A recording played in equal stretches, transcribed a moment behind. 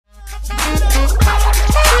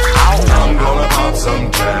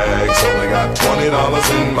them tags. Only got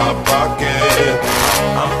 $20 in my pocket.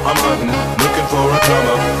 I'm hunting, looking for a come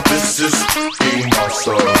up. This is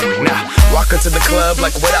awesome. Now, walk into the club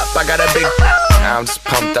like, what up? I got a big. I'm just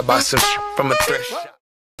pumped. I bought some from a thrift shop.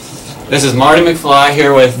 This is Marty McFly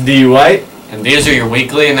here with D. White, and these are your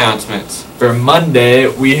weekly announcements. For Monday,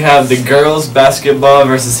 we have the girls basketball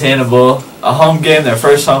versus Hannibal, a home game, their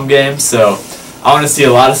first home game, so I want to see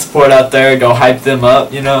a lot of support out there. Go hype them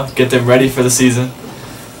up, you know, get them ready for the season.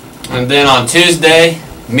 And then on Tuesday,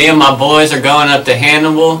 me and my boys are going up to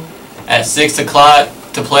Hannibal at 6 o'clock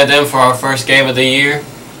to play them for our first game of the year.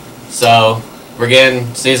 So we're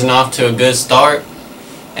getting season off to a good start.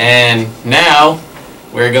 And now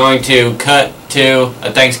we're going to cut to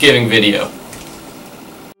a Thanksgiving video.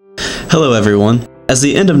 Hello everyone. As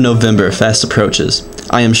the end of November fast approaches,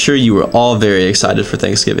 I am sure you are all very excited for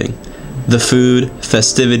Thanksgiving. The food,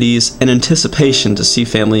 festivities, and anticipation to see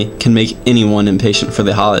family can make anyone impatient for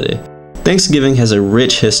the holiday. Thanksgiving has a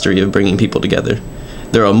rich history of bringing people together.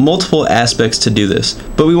 There are multiple aspects to do this,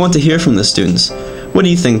 but we want to hear from the students. What do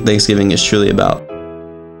you think Thanksgiving is truly about?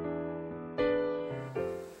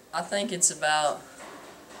 I think it's about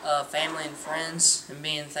family and friends and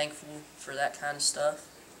being thankful for that kind of stuff.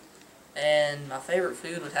 And my favorite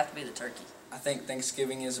food would have to be the turkey. I think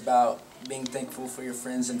Thanksgiving is about being thankful for your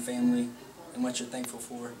friends and family and what you're thankful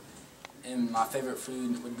for. And my favorite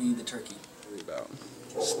food would be the turkey. Really about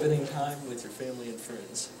spending time with your family and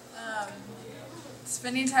friends.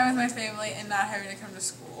 Spending time with my family and not having to come to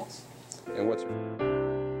school. And what's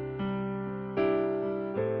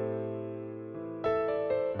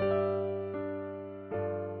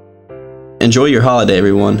Enjoy your holiday,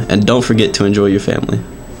 everyone, and don't forget to enjoy your family.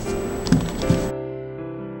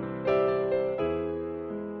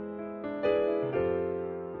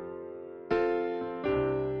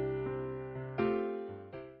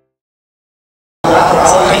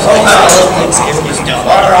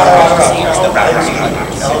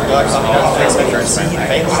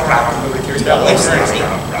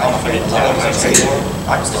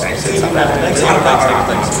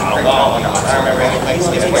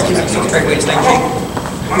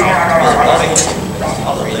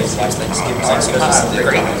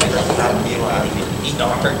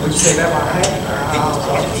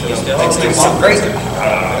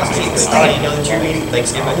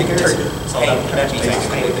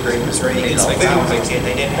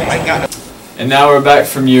 And now we're back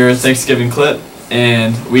from your Thanksgiving clip,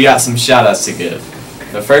 and we got some shout outs to give.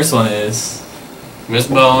 The first one is Miss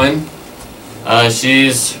Bowen.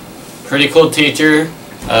 She's a pretty cool teacher,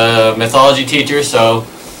 mythology teacher, so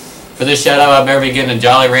for this shout out I better be getting a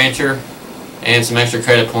Jolly Rancher and some extra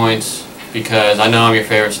credit points because I know I'm your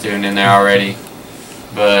favorite student in there already.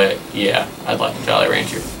 But yeah, I'd like a Jolly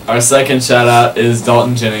Rancher. Our second shout out is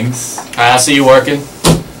Dalton Jennings. I see you working.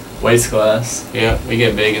 Weights class. Yeah, we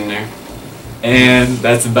get big in there. And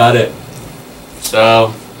that's about it.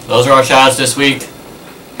 So, those are our shout outs this week.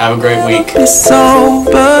 Have a great week. It's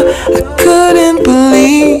over, I couldn't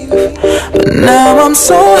believe, but now I'm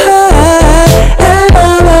so high, and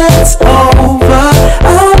now it's over,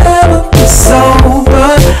 I'll never be sober,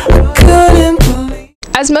 I couldn't believe.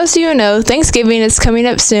 As most of you know, Thanksgiving is coming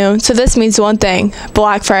up soon, so this means one thing: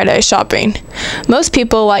 Black Friday shopping. Most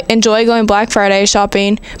people enjoy going Black Friday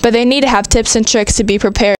shopping, but they need to have tips and tricks to be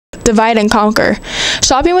prepared. Divide and conquer.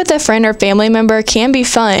 Shopping with a friend or family member can be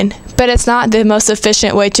fun, but it's not the most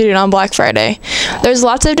efficient way to do it on Black Friday. There's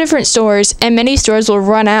lots of different stores, and many stores will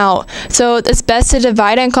run out, so it's best to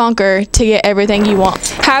divide and conquer to get everything you want.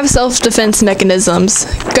 Have self-defense mechanisms.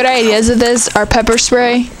 Good ideas of this are pepper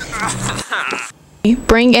spray.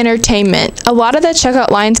 Bring entertainment. A lot of the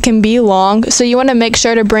checkout lines can be long, so you want to make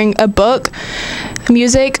sure to bring a book,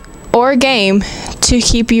 music, or a game to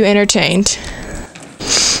keep you entertained.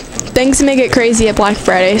 Things may get crazy at Black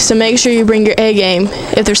Friday, so make sure you bring your A game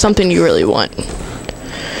if there's something you really want.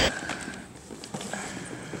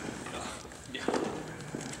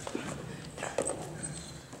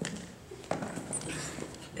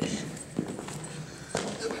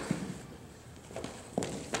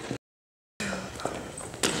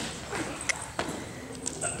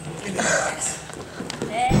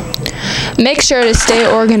 Make sure to stay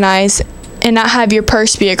organized and not have your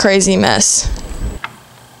purse be a crazy mess.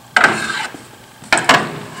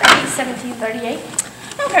 1738.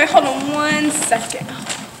 Okay, hold on 1 second.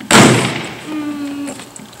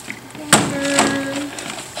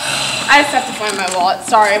 I just have to find my wallet.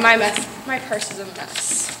 Sorry, my purse is a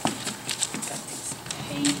mess. Got these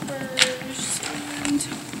papers and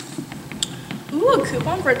ooh, a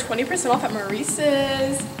coupon for 20% off at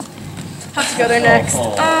Maurice's. Have to go there next.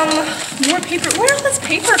 More paper. Where did this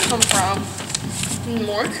paper come from?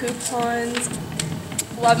 More coupons.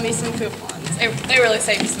 Love me some coupons. They really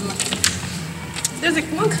save me some money. There's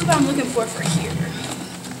one coupon I'm looking for here.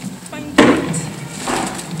 Find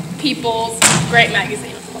it. People's, great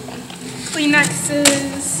magazine.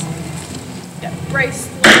 Kleenexes. Got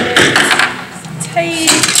bracelets.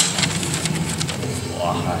 Tape.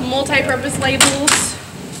 Multi-purpose labels.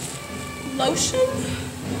 Lotion.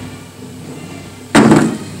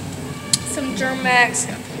 Some Germ-Max.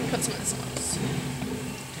 Put some of this ones.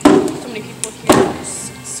 So many people here.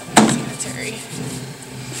 So sanitary.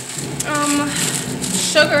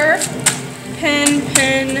 Sugar. Pen.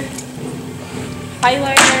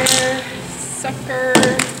 Highlighter. Sucker.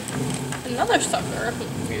 Another sucker.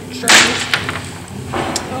 Weird drink.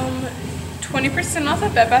 20% off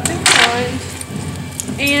at Bed Bath & Beyond.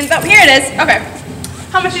 And, oh, here it is. Okay.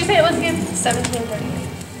 How much did you say it was again?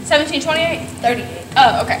 $17.38. $17.28? 38.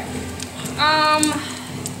 Oh, okay. I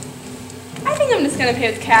think I'm just gonna pay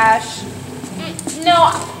with cash.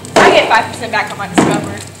 No, I get 5% back on my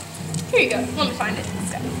Discover. Here you go. Let me find it.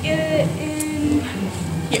 Just gotta get it in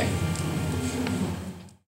here.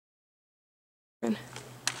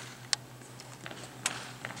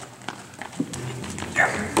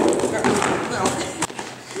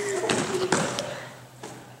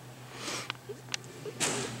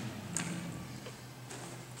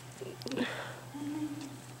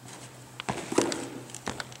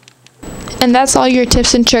 And that's all your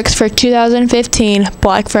tips and tricks for 2015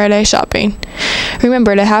 Black Friday shopping.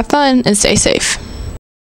 Remember to have fun and stay safe.